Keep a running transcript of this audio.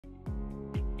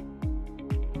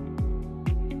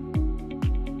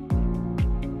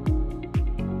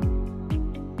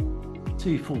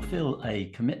To fulfill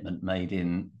a commitment made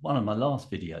in one of my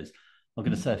last videos, I'm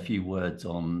going to say a few words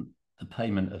on the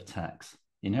payment of tax,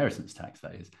 inheritance tax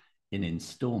that is, in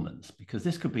instalments, because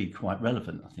this could be quite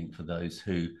relevant, I think, for those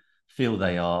who feel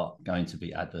they are going to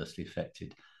be adversely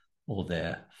affected, or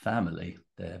their family,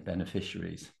 their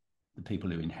beneficiaries, the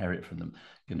people who inherit from them,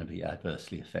 going to be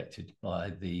adversely affected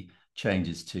by the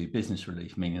changes to business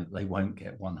relief, meaning that they won't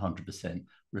get 100%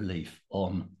 relief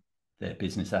on their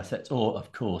business assets, or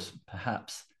of course,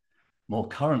 perhaps more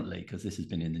currently, because this has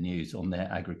been in the news, on their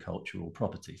agricultural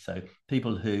property. So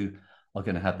people who are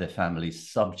going to have their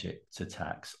families subject to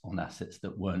tax on assets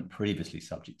that weren't previously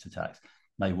subject to tax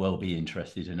may well be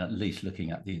interested in at least looking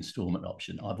at the instalment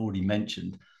option. I've already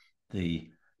mentioned the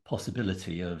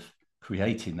possibility of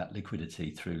creating that liquidity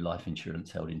through life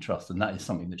insurance held in trust, and that is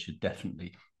something that should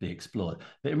definitely be explored.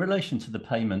 But in relation to the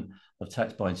payment of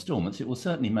tax by instalments, it will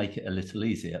certainly make it a little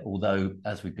easier, although,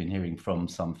 as we've been hearing from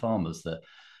some farmers, that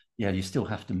you still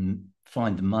have to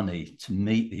find the money to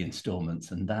meet the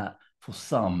instalments, and that for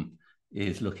some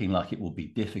is looking like it will be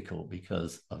difficult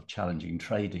because of challenging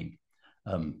trading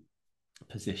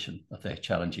position, of their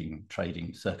challenging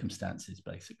trading circumstances,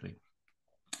 basically.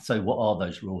 So what are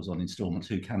those rules on instalments?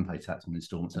 Who can pay tax on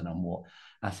instalments and on what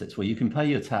assets? Well, you can pay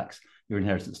your tax, your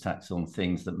inheritance tax, on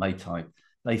things that may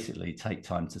basically take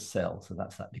time to sell. So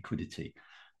that's that liquidity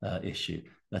issue.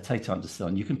 They take time to sell,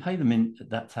 and you can pay them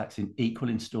that tax in equal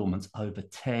instalments over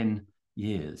 10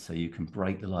 years. So you can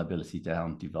break the liability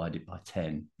down, divide it by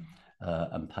 10,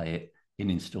 and pay it in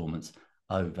instalments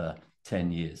over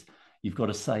 10 years. You've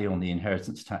got a say on the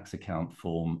inheritance tax account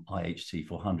form IHT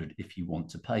 400 if you want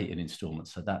to pay in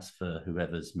instalments. So that's for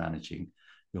whoever's managing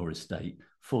your estate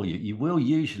for you. You will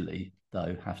usually,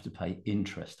 though, have to pay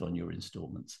interest on your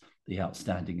instalments, the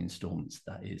outstanding instalments,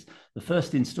 that is. The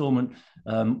first instalment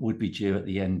would be due at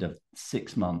the end of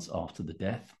 6 months after the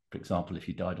death. For example, if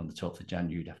you died on the 12th of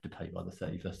January, you'd have to pay by the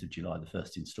 31st of July, the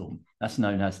first instalment. That's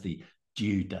known as the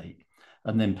due date.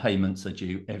 And then payments are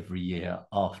due every year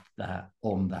after that,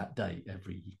 on that date,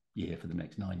 every year for the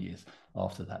next 9 years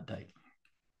after that date.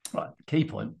 Right, key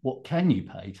point, what can you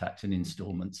pay tax in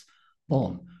instalments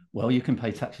on? Well, you can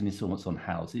pay tax in instalments on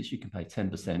houses. You can pay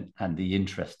 10% and the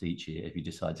interest each year if you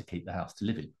decide to keep the house to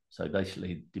live in. So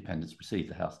basically, dependents receive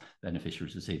the house,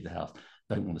 beneficiaries receive the house,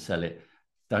 don't want to sell it,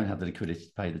 don't have the liquidity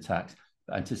to pay the tax,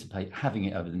 but anticipate having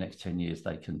it over the next 10 years,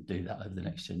 they can do that over the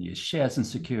next 10 years. Shares and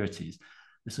securities.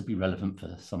 This will be relevant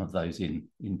for some of those in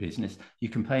business. You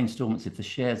can pay instalments if the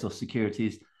shares or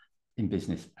securities in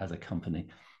business as a company,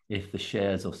 if the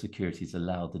shares or securities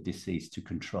allow the deceased to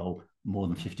control more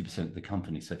than 50% of the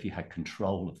company. So if you had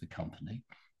control of the company,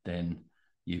 then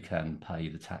you can pay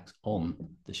the tax on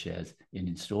the shares in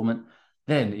instalment.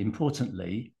 Then,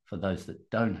 importantly, for those that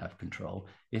don't have control,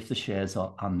 if the shares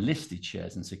are unlisted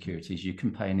shares and securities, you can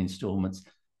pay in instalments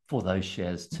for those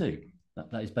shares too.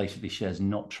 That is basically shares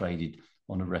not traded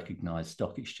on a recognised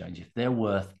stock exchange. If they're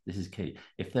worth, this is key,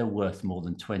 if they're worth more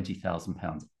than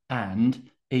 £20,000 and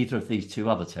either of these two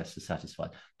other tests are satisfied,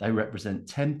 they represent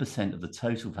 10% of the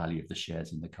total value of the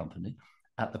shares in the company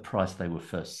at the price they were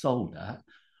first sold at,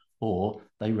 or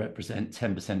they represent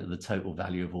 10% of the total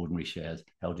value of ordinary shares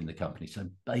held in the company. So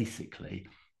basically,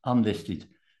 unlisted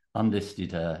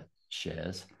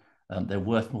shares, they're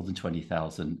worth more than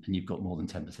 20,000 and you've got more than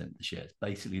 10% of the shares.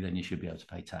 Basically, then you should be able to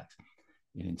pay tax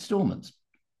in instalments.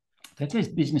 That is,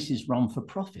 businesses run for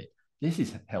profit. This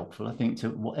is helpful, I think, to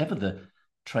whatever the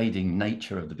trading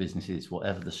nature of the business is,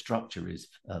 whatever the structure is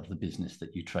of the business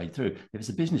that you trade through. If it's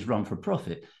a business run for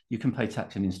profit, you can pay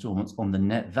tax in instalments on the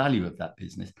net value of that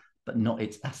business, but not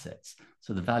its assets.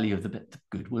 So the value of the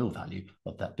goodwill value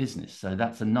of that business. So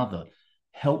that's another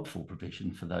helpful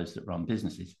provision for those that run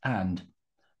businesses. And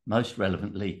most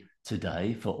relevantly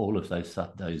today, for all of those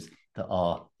that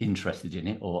are interested in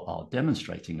it or are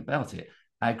demonstrating about it,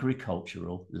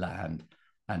 agricultural land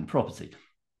and property.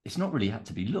 It's not really had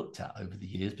to be looked at over the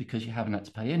years because you haven't had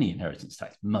to pay any inheritance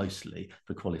tax, mostly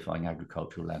for qualifying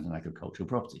agricultural land and agricultural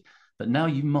property. But now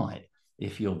you might,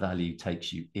 if your value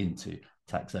takes you into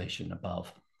taxation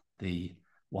above the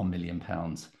 £1 million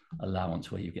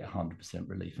allowance where you get 100%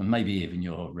 relief, and maybe even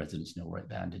your residence nil rate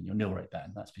band and your nil rate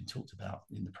band. That's been talked about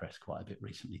in the press quite a bit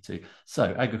recently too.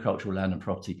 So agricultural land and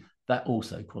property, that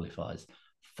also qualifies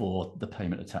for the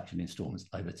payment of tax in instalments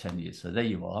over 10 years. So there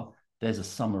you are. There's a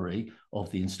summary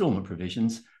of the instalment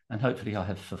provisions, and hopefully I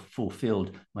have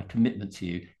fulfilled my commitment to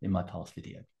you in my past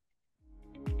video.